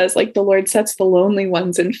Bible says, like the Lord sets the lonely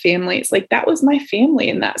ones in families, like that was my family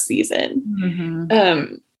in that season.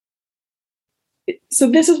 Mm-hmm. So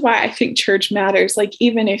this is why I think church matters. Like,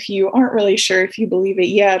 even if you aren't really sure if you believe it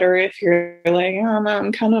yet, or if you're like, oh, no,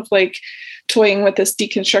 I'm kind of like toying with this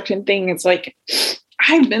deconstruction thing. It's like,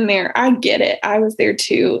 I've been there. I get it. I was there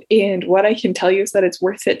too. And what I can tell you is that it's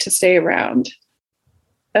worth it to stay around.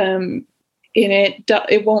 And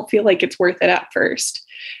it won't feel like it's worth it at first.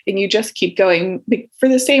 And you just keep going for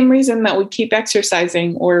the same reason that we keep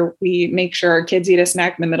exercising, or we make sure our kids eat a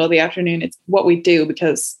snack in the middle of the afternoon. It's what we do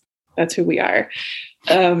because that's who we are.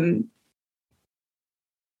 And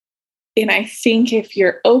I think if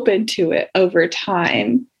you're open to it over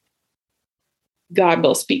time, God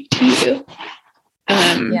will speak to you.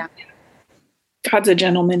 Yeah. God's a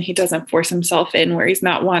gentleman. He doesn't force himself in where he's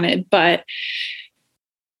not wanted. But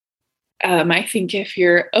I think if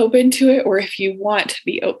you're open to it, or if you want to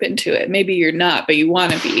be open to it, maybe you're not, but you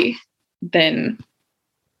want to be, then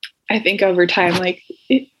I think over time, like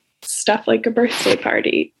stuff like a birthday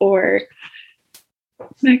party or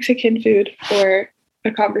Mexican food or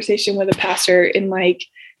a conversation with a pastor, and like,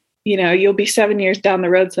 you know, you'll be 7 years down the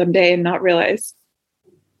road someday and not realize,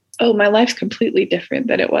 oh, my life's completely different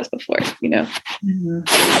than it was before, Mm-hmm.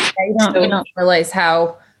 Yeah, you don't realize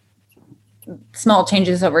how small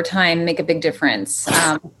changes over time make a big difference.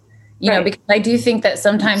 Because I do think that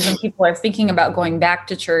sometimes when people are thinking about going back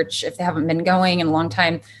to church, if they haven't been going in a long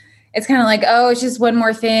time, it's kind of like, oh, it's just one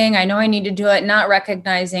more thing. I know I need to do it, not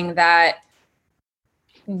recognizing that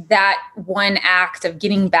one act of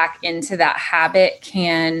getting back into that habit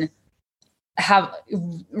can have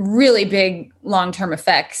really big long-term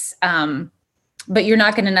effects. But you're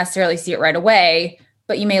not going to necessarily see it right away,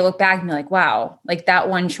 but you may look back and be like, wow, like that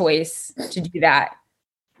one choice to do that,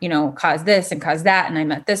 caused this and caused that. And I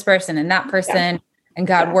met this person and that person and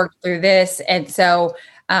God worked through this. And so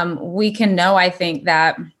we can know, I think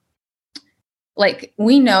that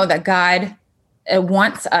we know that God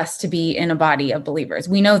wants us to be in a body of believers.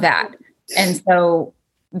 We know that. And so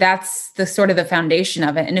that's the sort of the foundation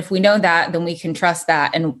of it. And if we know that, then we can trust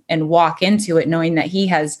that and walk into it knowing that he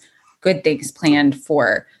has good things planned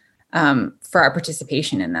for our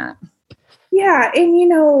participation in that. Yeah.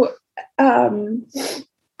 And,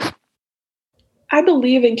 I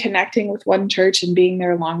believe in connecting with one church and being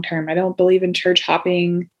there long-term. I don't believe in church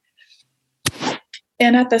hopping.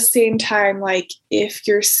 And at the same time, if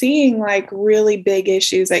you're seeing really big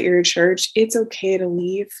issues at your church, it's okay to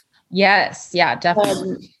leave. Yes. Yeah,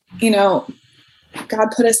 definitely. God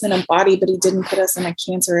put us in a body, but he didn't put us in a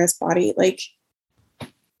cancerous body.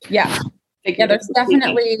 Yeah, there's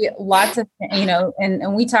definitely lots of,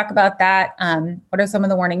 and we talk about that. What are some of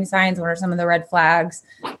the warning signs? What are some of the red flags?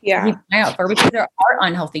 Yeah. Keep an eye out for, because there are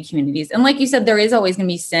unhealthy communities. And like you said, there is always going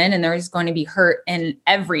to be sin and there is going to be hurt in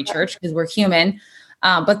every church because we're human.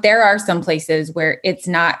 But there are some places where it's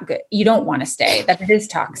not good. You don't want to stay, that it is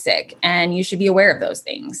toxic, and you should be aware of those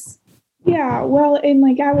things. Yeah. Well, and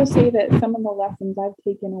I will say that some of the lessons I've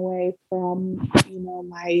taken away from,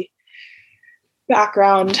 my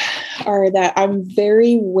background are that I'm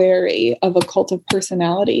very wary of a cult of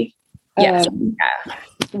personality. Yes.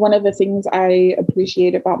 One of the things I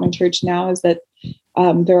appreciate about my church now is that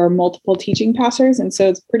there are multiple teaching pastors. And so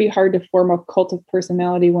it's pretty hard to form a cult of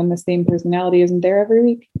personality when the same personality isn't there every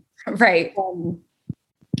week. Right.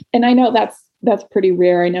 And I know that's pretty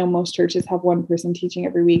rare. I know most churches have one person teaching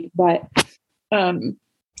every week, but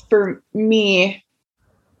for me,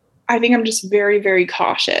 I think I'm just very, very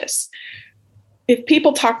cautious. If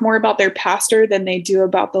people talk more about their pastor than they do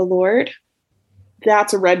about the Lord,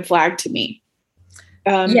 that's a red flag to me.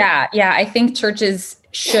 Yeah. I think churches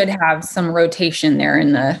should have some rotation there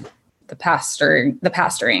in the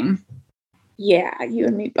pastoring. Yeah, you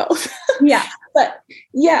and me both. Yeah. But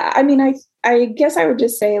yeah, I mean, I guess I would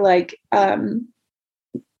just say in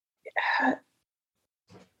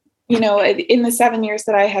the 7 years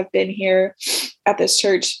that I have been here at this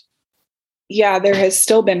church, yeah, there has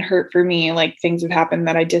still been hurt for me. Things have happened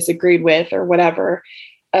that I disagreed with or whatever.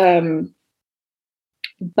 But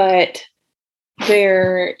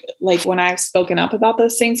there, when I've spoken up about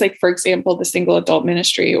those things, for example, the single adult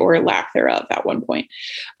ministry or lack thereof at one point,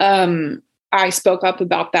 I spoke up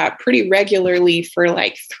about that pretty regularly for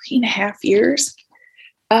 3.5 years,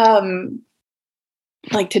 to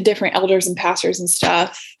different elders and pastors and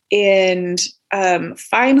stuff. And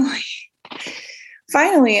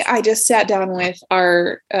Finally, I just sat down with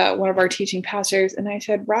our one of our teaching pastors, and I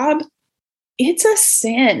said, Rob, it's a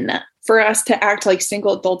sin for us to act like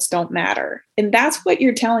single adults don't matter. And that's what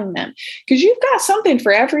you're telling them, because you've got something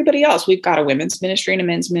for everybody else. We've got a women's ministry and a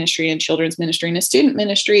men's ministry and children's ministry and a student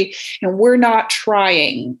ministry, and we're not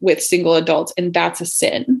trying with single adults. And that's a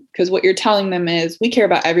sin, because what you're telling them is we care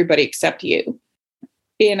about everybody except you.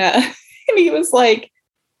 And he was like,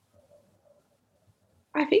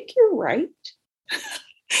 I think you're right.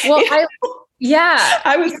 Well, I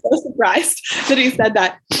was so surprised that he said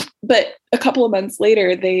that. But a couple of months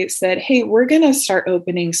later, they said, hey, we're going to start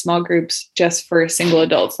opening small groups just for single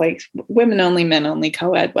adults, women only, men only,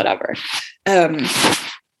 co-ed, whatever. And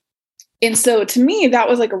so to me, that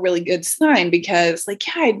was a really good sign, because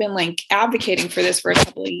I'd been advocating for this for a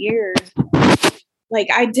couple of years.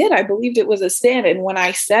 I believed it was a sin. And when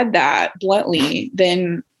I said that bluntly,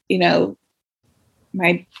 then,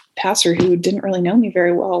 my pastor, who didn't really know me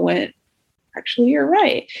very well, went, actually, you're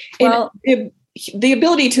right. Well, and the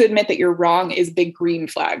ability to admit that you're wrong is a big green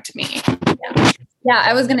flag to me. Yeah.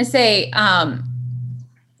 I was going to say,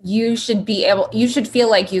 you should feel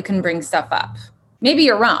like you can bring stuff up. Maybe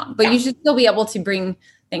you're wrong, but you should still be able to bring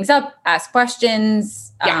things up, ask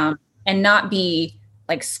questions, and not be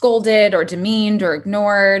scolded or demeaned or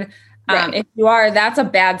ignored. Right. If you are, that's a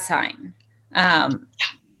bad sign.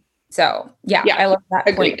 So I love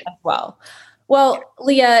that point as well. Well,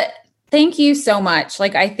 Leah, Thank you so much.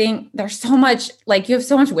 Like, I think there's so much, like, you have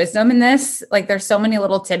so much wisdom in this. Like, there's so many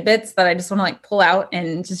little tidbits that I just want to like pull out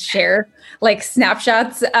and just share, like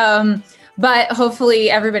snapshots. But hopefully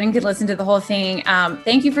everybody can listen to the whole thing.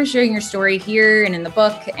 Thank you for sharing your story here and in the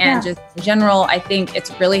book and just in general. I think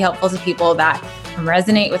it's really helpful to people that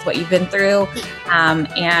resonate with what you've been through.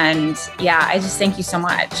 And yeah, I just thank you so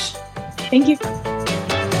much. Thank you.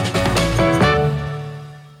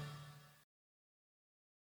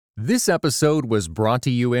 This episode was brought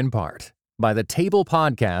to you in part by the Table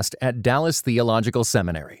Podcast at Dallas Theological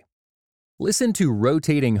Seminary. Listen to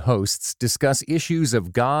rotating hosts discuss issues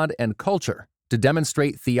of God and culture to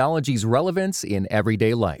demonstrate theology's relevance in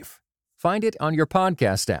everyday life. Find it on your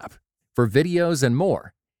podcast app. For videos and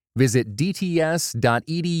more, visit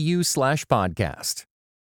dts.edu/podcast.